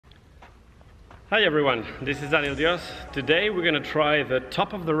Hi everyone, this is Dios. Today we're going to try the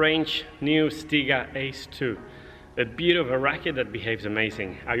top of the range new STIGA Ace 2. A bit of a racket that behaves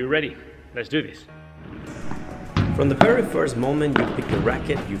amazing. Are you ready? Let's do this. From the very first moment you pick the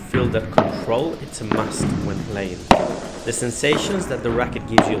racket, you feel that control, it's a must when playing. The sensations that the racket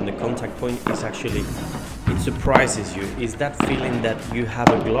gives you on the contact point is actually, it surprises you. Is that feeling that you have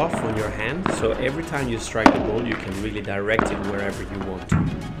a glove on your hand, so every time you strike the ball you can really direct it wherever you want to.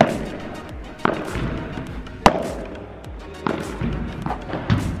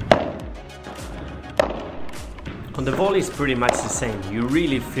 On the volley it's pretty much the same. You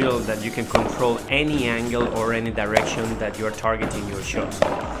really feel that you can control any angle or any direction that you're targeting your shots.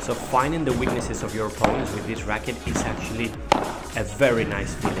 So finding the weaknesses of your opponents with this racket is actually a very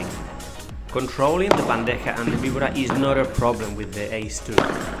nice feeling. Controlling the bandeja and the vibra is not a problem with the Ace 2.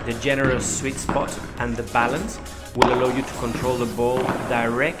 The generous sweet spot and the balance will allow you to control the ball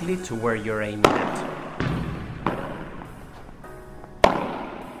directly to where you're aiming at.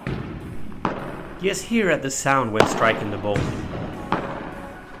 Just hear at the sound when striking the ball.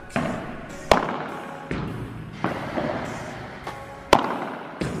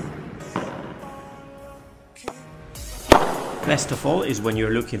 Best of all is when you're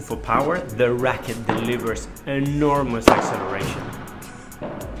looking for power, the racket delivers enormous acceleration.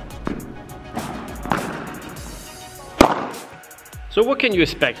 So what can you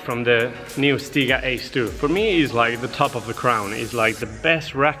expect from the new STIGA Ace 2? For me, it's like the top of the crown. It's like the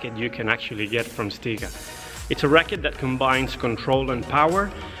best racket you can actually get from STIGA. It's a racket that combines control and power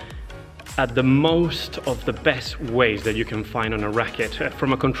at the most of the best ways that you can find on a racket.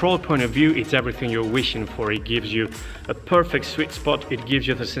 From a control point of view, it's everything you're wishing for. It gives you a perfect sweet spot. It gives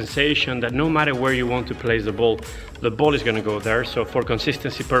you the sensation that no matter where you want to place the ball is going to go there. So for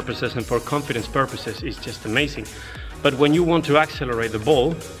consistency purposes and for confidence purposes, it's just amazing. But when you want to accelerate the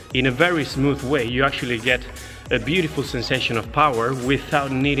ball in a very smooth way, you actually get a beautiful sensation of power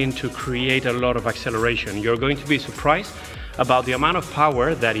without needing to create a lot of acceleration. You're going to be surprised about the amount of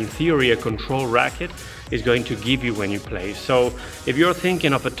power that in theory a control racket is going to give you when you play. So if you're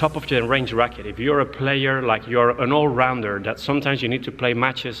thinking of a top of the range racket, if you're a player like you're an all-rounder that sometimes you need to play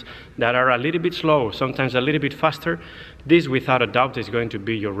matches that are a little bit slow, sometimes a little bit faster, this without a doubt is going to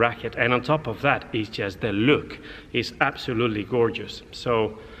be your racket. And on top of that is just the look. It's absolutely gorgeous.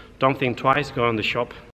 So don't think twice, go on the shop